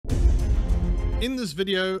In this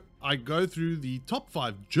video, I go through the top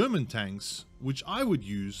 5 German tanks which I would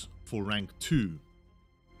use for rank 2.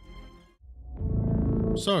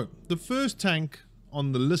 So, the first tank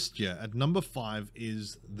on the list here at number 5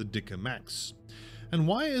 is the Dicker Max. And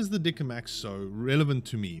why is the Dicker Max so relevant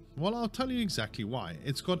to me? Well, I'll tell you exactly why.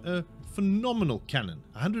 It's got a phenomenal cannon,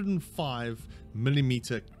 105mm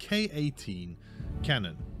K18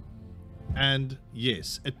 cannon. And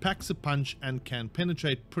yes, it packs a punch and can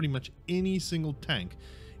penetrate pretty much any single tank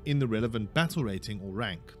in the relevant battle rating or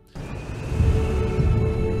rank.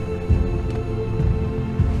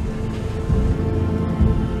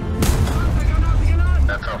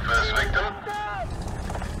 That's our first victim.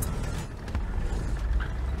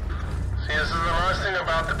 See, this is the nice thing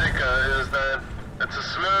about the Dicker is that it's a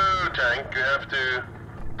slow tank. You have to,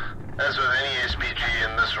 as with any SPG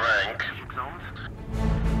in this rank,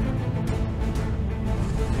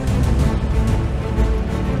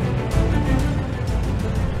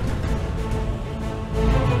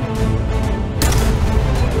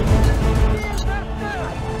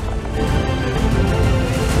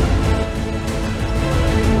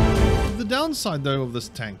 The downside though of this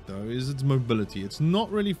tank though is its mobility. It's not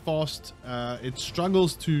really fast, it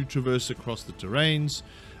struggles to traverse across the terrains,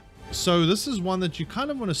 so this is one that you kind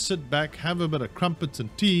of want to sit back, have a bit of crumpets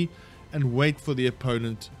and tea and wait for the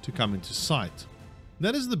opponent to come into sight.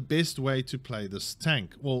 That is the best way to play this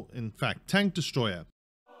tank, well in fact tank destroyer.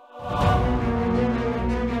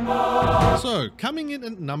 So coming in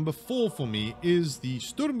at number 4 for me is the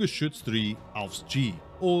Sturmgeschütz 3 Aufs G,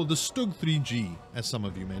 or the Stug 3G as some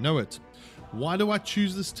of you may know it. Why do I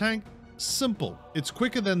choose this tank? Simple. It's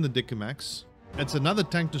quicker than the Dicker Max, it's another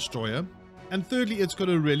tank destroyer, and thirdly it's got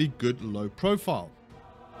a really good low profile.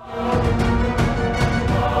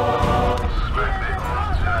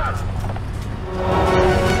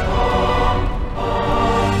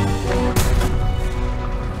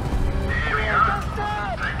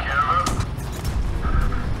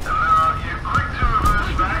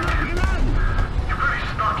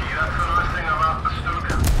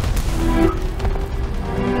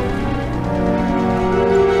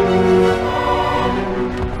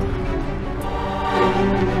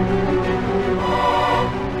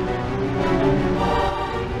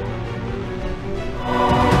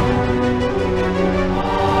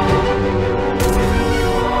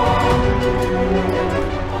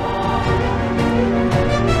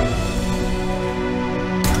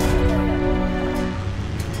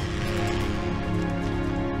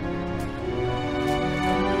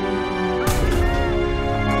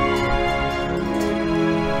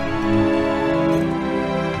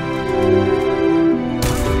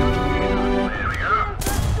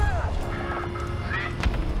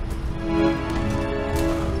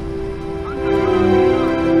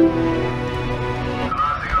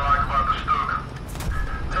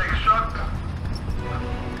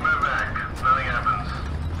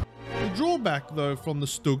 Drawback though from the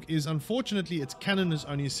Stug is unfortunately its cannon is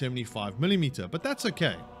only 75mm, but that's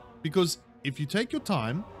okay, because if you take your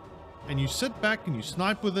time and you sit back and you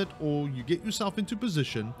snipe with it, or you get yourself into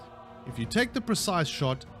position, if you take the precise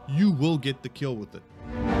shot, you will get the kill with it.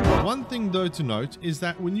 One thing though to note is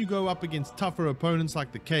that when you go up against tougher opponents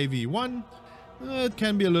like the KV-1, it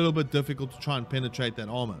can be a little bit difficult to try and penetrate that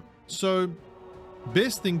armor. So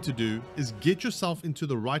best thing to do is get yourself into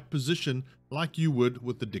the right position like you would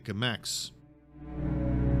with the Dicker Max.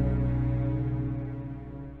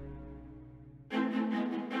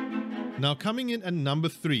 Now coming in at number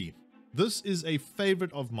 3, this is a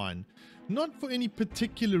favorite of mine, not for any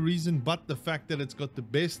particular reason but the fact that it's got the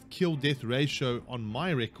best kill death ratio on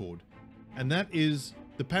my record, and that is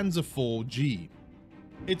the Panzer IV G.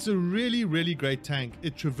 It's a really great tank.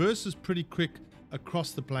 It traverses pretty quick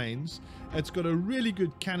across the plains, it's got a really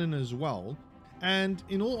good cannon as well, and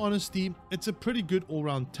in all honesty it's a pretty good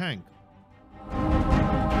all-round tank.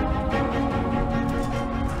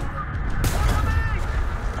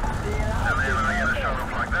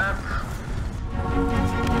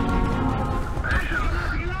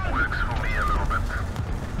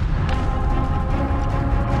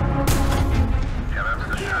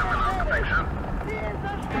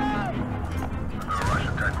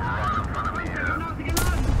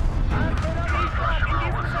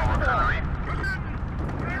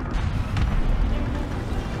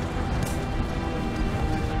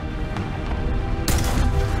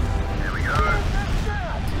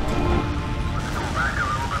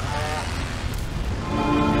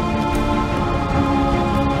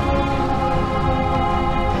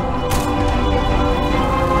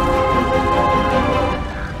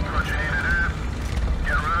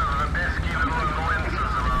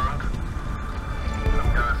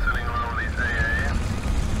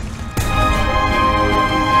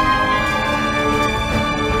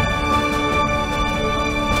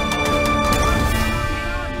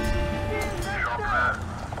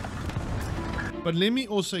 But let me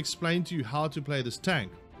also explain to you how to play this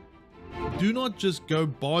tank. Do not just go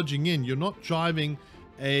barging in. You're not driving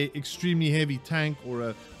a extremely heavy tank or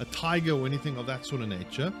a Tiger or anything of that sort of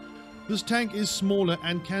nature. This tank is smaller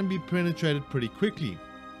and can be penetrated pretty quickly.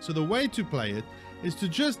 So the way to play it is to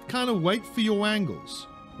just kind of wait for your angles.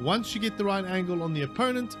 Once you get the right angle on the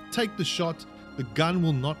opponent, take the shot. The gun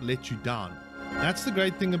will not let you down. That's the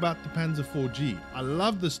great thing about the Panzer IV-G. I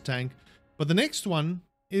love this tank, but the next one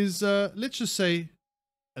is, let's just say,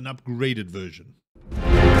 an upgraded version.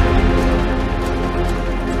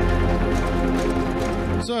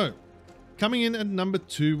 So, coming in at number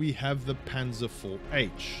 2, we have the Panzer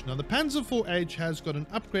IV-H. Now, the Panzer IV-H has got an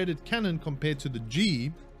upgraded cannon compared to the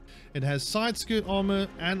G. It has side skirt armor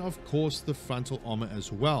and, of course, the frontal armor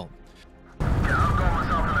as well. Yeah, I've got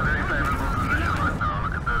myself in a very favorable position right now.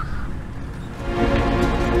 Look at this.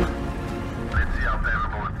 Let's see how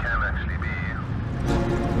favorable it can actually be.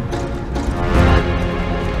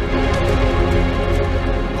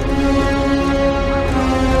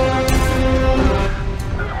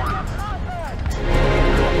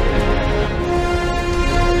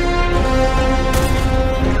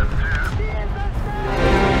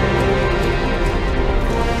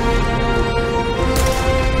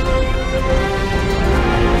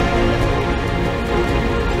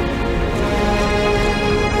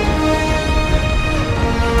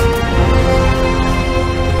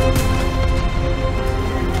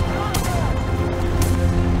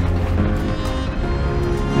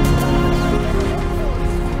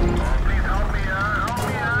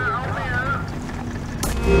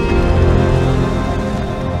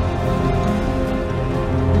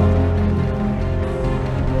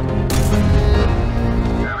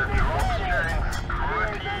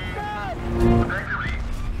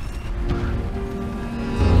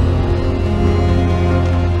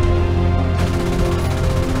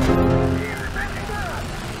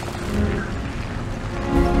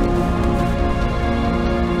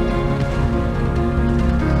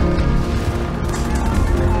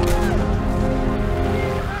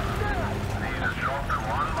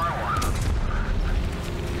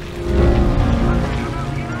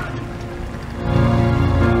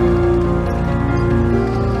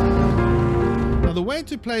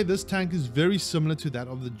 To play this tank is very similar to that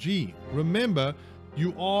of the G. Remember,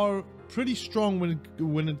 you are pretty strong when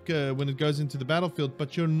it goes into the battlefield,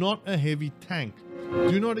 but you're not a heavy tank.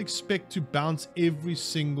 Do not expect to bounce every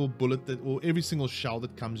single bullet or every single shell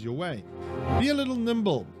that comes your way. Be a little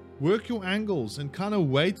nimble, work your angles, and kind of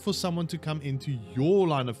wait for someone to come into your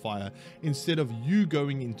line of fire instead of you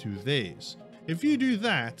going into theirs. If you do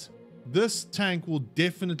that, this tank will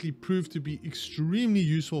definitely prove to be extremely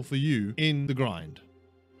useful for you in the grind.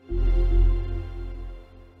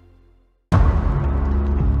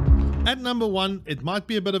 At number 1, it might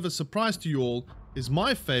be a bit of a surprise to you all, is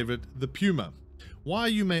my favorite, the Puma. Why,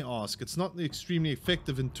 you may ask? It's not extremely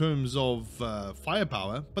effective in terms of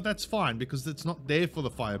firepower, but that's fine because it's not there for the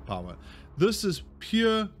firepower. This is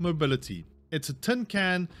pure mobility. It's a tin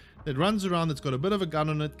can that runs around, that's got a bit of a gun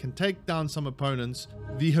on it, can take down some opponents.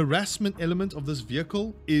 The harassment element of this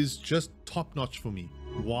vehicle is just top-notch for me.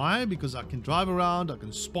 Why? Because I can drive around, I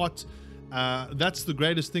can spot. That's the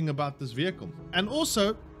greatest thing about this vehicle. And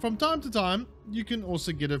also, from time to time, you can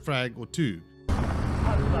also get a frag or two. Scouting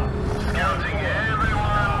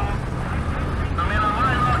everyone. I mean, I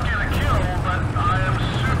might not get a kill, but I am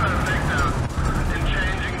super effective in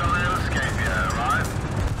changing the landscape here, right?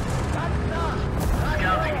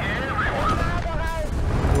 Scouting everyone.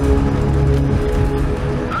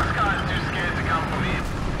 This guy's too scared to come for me.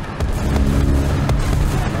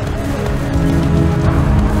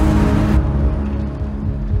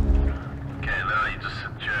 Okay, now you just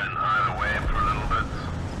sit here and hide away for a little bit.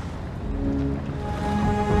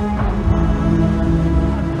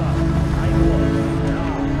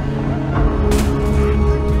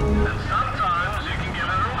 And sometimes you can get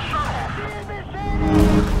a little shot off.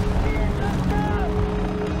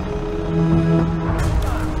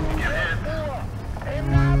 Get hit.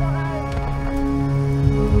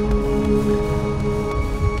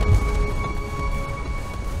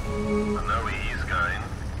 I know where he's going.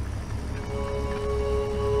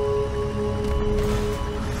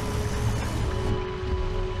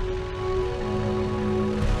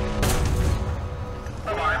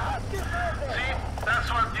 Bye-bye. See, that's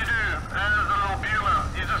what you do as a little Puma.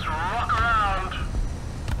 You just rock around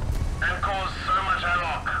and cause so much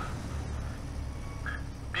havoc.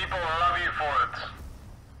 People love you for it.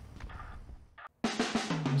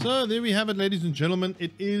 So there we have it, ladies and gentlemen.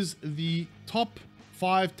 It is the top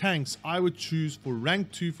 5 tanks I would choose for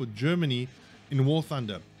rank 2 for Germany in War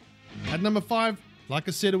Thunder. At number 5, Like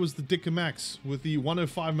I said, it was the Dicker Max with the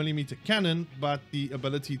 105mm cannon, but the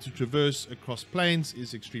ability to traverse across planes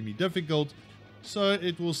is extremely difficult, so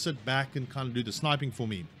it will sit back and kind of do the sniping for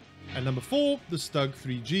me. And number 4, the Stug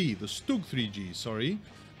 3G, sorry.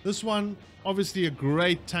 This one, obviously a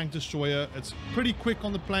great tank destroyer. It's pretty quick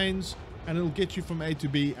on the planes, and it'll get you from A to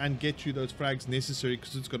B and get you those frags necessary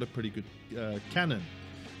because it's got a pretty good cannon.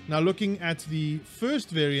 Now, looking at the first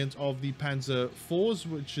variant of the Panzer IVs,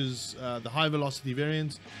 which is the high velocity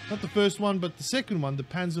variant, not the first one, but the second one, the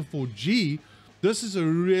Panzer IV-G, this is a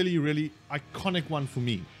really, really iconic one for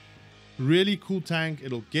me. Really cool tank.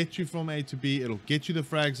 It'll get you from A to B. It'll get you the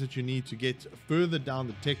frags that you need to get further down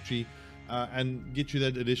the tech tree and get you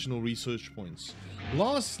that additional research points.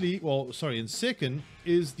 Lastly, in second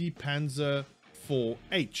is the Panzer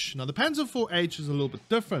IV-H. Now, the Panzer IV-H is a little bit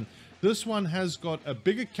different. This one has got a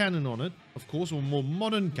bigger cannon on it, of course, or more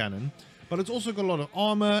modern cannon, but it's also got a lot of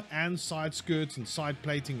armor and side skirts and side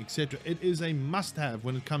plating, etc. It is a must-have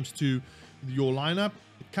when it comes to your lineup.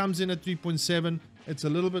 It comes in at 3.7. It's a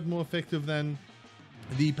little bit more effective than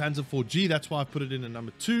the Panzer IV-G. That's why I put it in at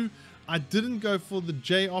number 2. I didn't go for the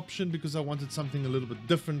J option because I wanted something a little bit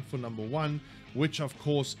different for number 1, which of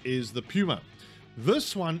course is the Puma.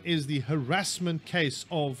 This one is the harassment case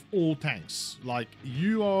of all tanks. Like,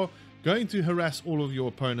 you are going to harass all of your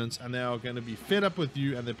opponents and they are going to be fed up with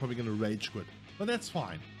you and they're probably going to rage quit. But that's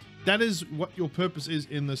fine. That is what your purpose is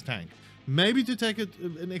in this tank. Maybe to take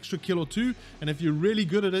an extra kill or two, and if you're really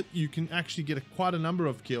good at it, you can actually get quite a number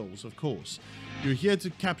of kills, of course. You're here to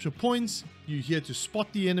capture points, you're here to spot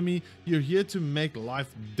the enemy, you're here to make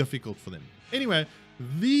life difficult for them. Anyway,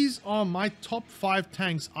 these are my top 5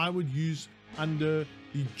 tanks I would use under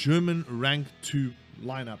the German rank 2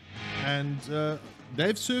 lineup, and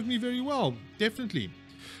they've served me very well, definitely.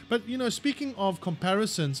 But, you know, speaking of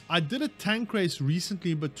comparisons, I did a tank race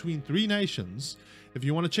recently between 3 nations. If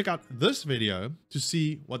you want to check out this video to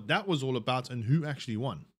see what that was all about and who actually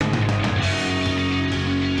won.